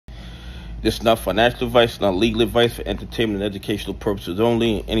This is not financial advice, not legal advice, for entertainment and educational purposes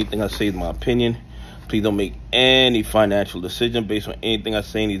only. Anything I say is my opinion. Please don't make any financial decision based on anything I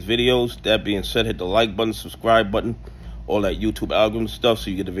say in these videos. That being said, hit the like button, subscribe button, all that YouTube algorithm stuff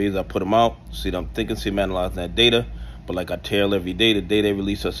so you get the videos I put them out. See what I'm thinking, see I'm analyzing that data. But like I tell every day, the data they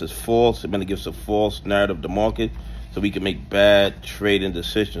release us is false. They're going to give us a false narrative of the market so we can make bad trading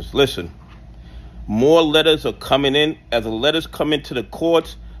decisions. Listen, more letters are coming in. As the letters come into the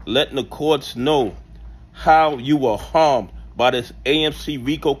courts, letting the courts know how you were harmed by this AMC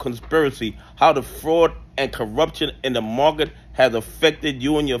RICO conspiracy, how the fraud and corruption in the market has affected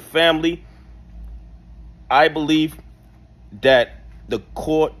you and your family. I believe that the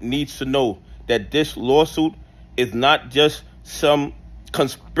court needs to know that this lawsuit is not just some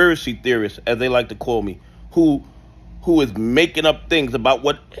conspiracy theorist, as they like to call me, who is making up things about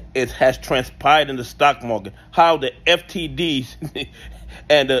what has transpired in the stock market, how the FTDs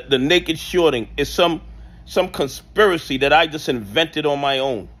and the naked shorting is some conspiracy that I just invented on my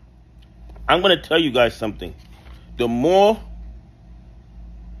own. I'm going to tell you guys something. The more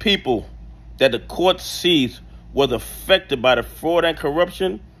people that the court sees was affected by the fraud and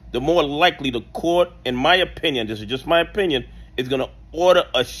corruption, the more likely the court, in my opinion, this is just my opinion, is going to order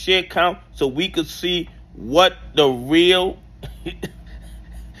a share count so we could see what the real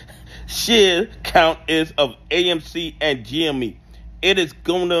share count is of AMC and GME. It is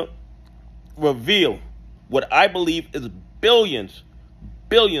going to reveal what I believe is billions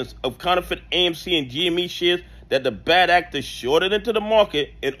of counterfeit AMC and GME shares that the bad actors shorted into the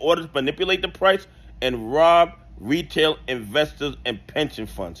market in order to manipulate the price and rob retail investors and pension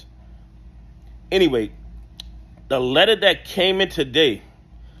funds. Anyway, the letter that came in today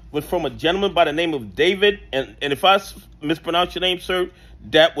was from a gentleman by the name of David, and if I mispronounce your name, sir,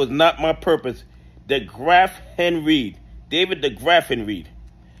 that was not my purpose. DeGraphenreed. David DeGraphenreed.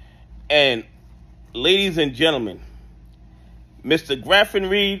 And ladies and gentlemen, Mr.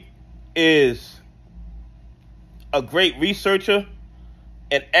 DeGraphenreed is a great researcher,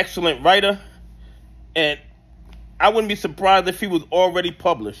 an excellent writer, and I wouldn't be surprised if he was already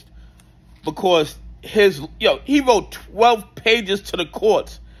published, because he wrote 12 pages to the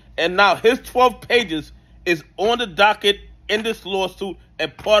courts, and now his 12 pages is on the docket in this lawsuit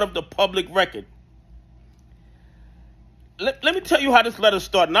and part of the public record. Let me tell you how this letter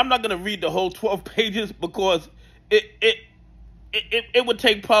started, and I'm not going to read the whole 12 pages because it would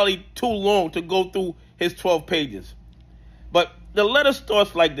take probably too long to go through his 12 pages. But the letter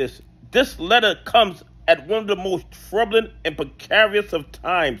starts like this. This letter comes at one of the most troubling and precarious of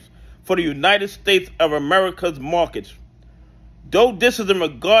times for the United States of America's markets. Though this is in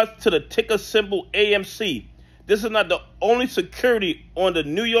regards to the ticker symbol AMC, this is not the only security on the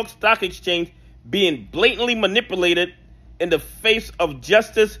New York Stock Exchange being blatantly manipulated in the face of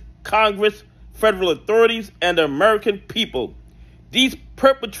justice, Congress, federal authorities, and the American people. These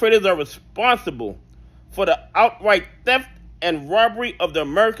perpetrators are responsible for the outright theft and robbery of the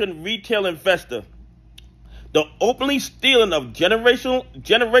American retail investor, the openly stealing of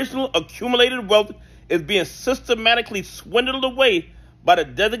generational accumulated wealth is being systematically swindled away by the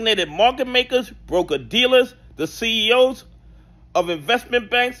designated market makers, broker-dealers, the CEOs of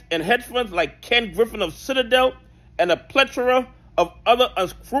investment banks and hedge funds like Ken Griffin of Citadel, and a plethora of other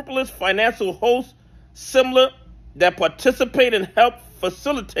unscrupulous financial hosts similar that participate and help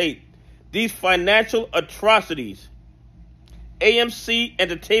facilitate these financial atrocities. AMC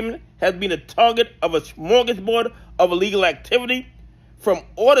Entertainment has been a target of a smorgasbord of illegal activity, from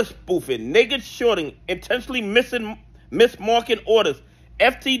order spoofing, naked shorting, intentionally mismarking orders,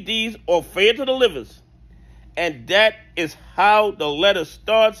 FTDs, or failure to deliver. And that is how the letter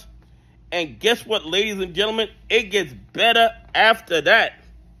starts. And guess what, ladies and gentlemen? It gets better after that.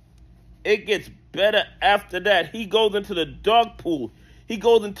 It gets better after that. He goes into the dog pool. He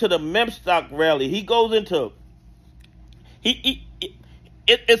goes into the meme stock rally. He goes into...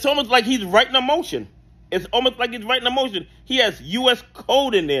 It's almost like he's writing a motion. It's almost like he's writing a motion. He has U.S.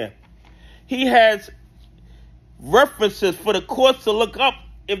 code in there. He has references for the courts to look up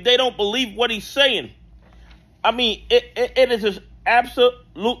if they don't believe what he's saying. I mean, it is just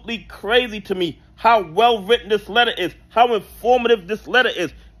absolutely crazy to me how well written this letter is, how informative this letter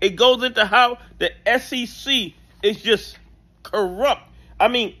is. It goes into how the SEC is just corrupt. I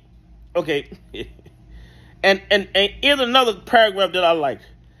mean, okay. And here's another paragraph that I like.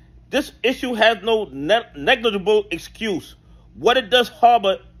 This issue has no negligible excuse. What it does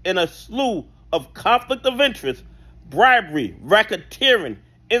harbor in a slew of conflict of interest, bribery, racketeering,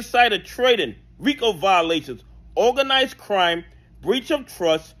 insider trading, RICO violations, organized crime, breach of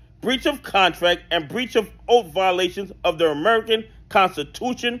trust, breach of contract, and breach of oath violations of the American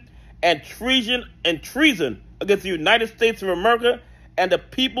Constitution and treason against the United States of America and the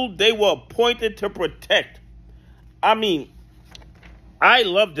people they were appointed to protect. I mean, I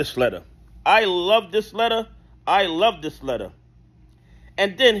love this letter. I love this letter. I love this letter.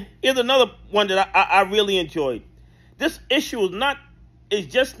 And then here's another one that I really enjoyed. This issue is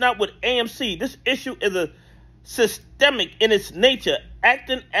just not with AMC. This issue is a systemic in its nature,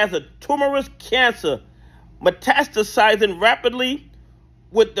 acting as a tumorous cancer, metastasizing rapidly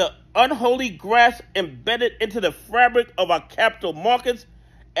with the unholy grass embedded into the fabric of our capital markets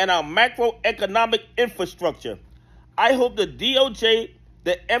and our macroeconomic infrastructure. I hope the DOJ,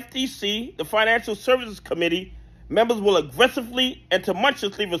 the FTC, the Financial Services Committee members will aggressively and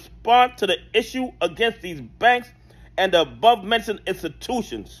tumultuously respond to the issue against these banks and the above-mentioned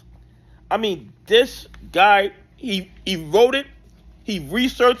institutions. I mean, this guy, he wrote it, he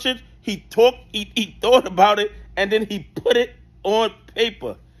researched it, he talked, he thought about it, and then he put it on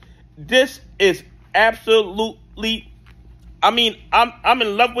paper. This is absolutely, I mean, I'm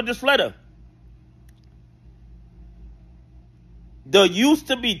in love with this letter. The used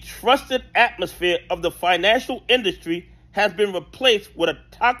to be trusted atmosphere of the financial industry has been replaced with a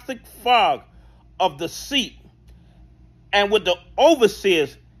toxic fog of deceit, and with the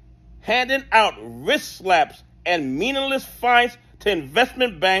overseers handing out wrist slaps and meaningless fines to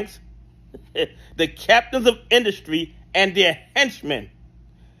investment banks, the captains of industry, and their henchmen,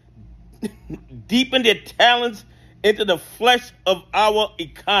 deepen their talons into the flesh of our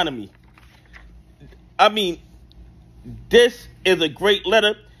economy. I mean, this is a great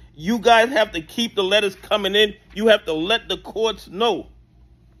letter. You guys have to keep the letters coming in. You have to let the courts know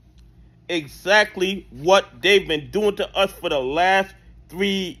exactly what they've been doing to us for the last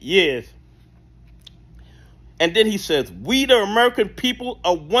 3 years. And then he says, we the American people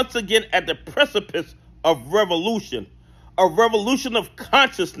are once again at the precipice of revolution, a revolution of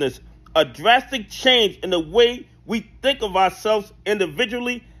consciousness, a drastic change in the way we think of ourselves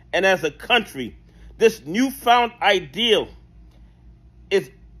individually and as a country. This newfound ideal is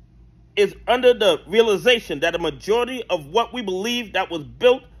under the realization that a majority of what we believe that was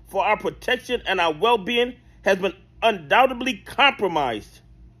built for our protection and our well-being has been undoubtedly compromised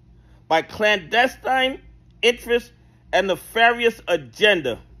by clandestine interests and nefarious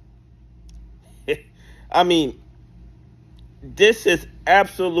agenda. I mean, this is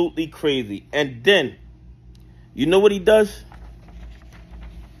absolutely crazy. And then, you know what he does?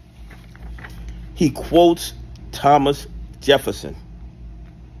 He quotes Thomas Jefferson.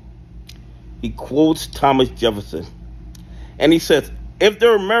 He quotes Thomas Jefferson. And he says, if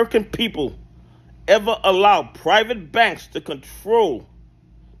the American people ever allow private banks to control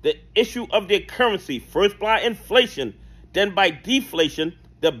the issue of their currency, first by inflation, then by deflation,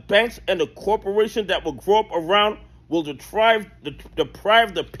 the banks and the corporations that will grow up around will deprive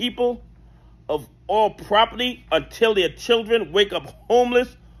the people of all property until their children wake up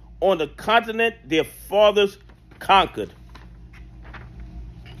homeless on the continent their fathers conquered.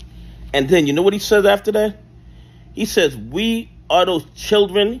 And then you know what he says after that? He says, we are those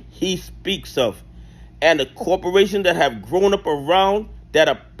children he speaks of, and the corporations that have grown up around that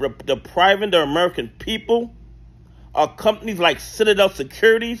are depriving the American people are companies like Citadel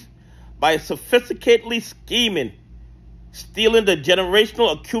Securities by sophisticatedly scheming, stealing the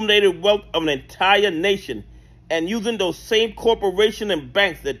generational accumulated wealth of an entire nation, and using those same corporations and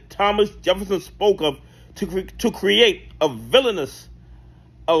banks that Thomas Jefferson spoke of to create a villainous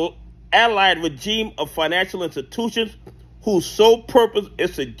allied regime of financial institutions whose sole purpose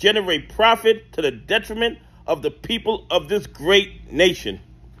is to generate profit to the detriment of the people of this great nation.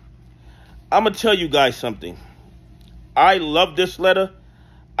 I'm going to tell you guys something. I love this letter.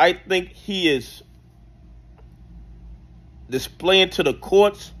 I think he is displaying to the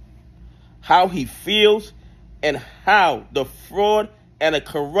courts how he feels and how the fraud and the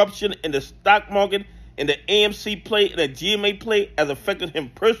corruption in the stock market, in the AMC play, and the GMA play has affected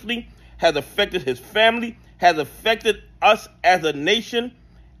him personally, has affected his family, has affected us as a nation,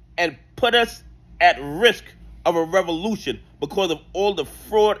 and put us at risk of a revolution because of all the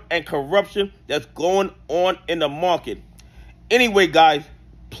fraud and corruption that's going on in the market. Anyway, guys,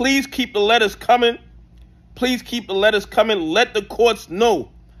 please keep the letters coming. Please keep the letters coming. Let the courts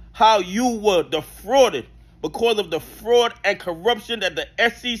know how you were defrauded because of the fraud and corruption that the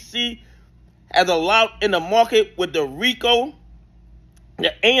SEC has allowed in the market with the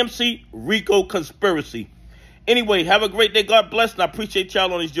AMC RICO Conspiracy. Anyway, have a great day. God bless, and I appreciate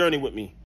y'all on this journey with me.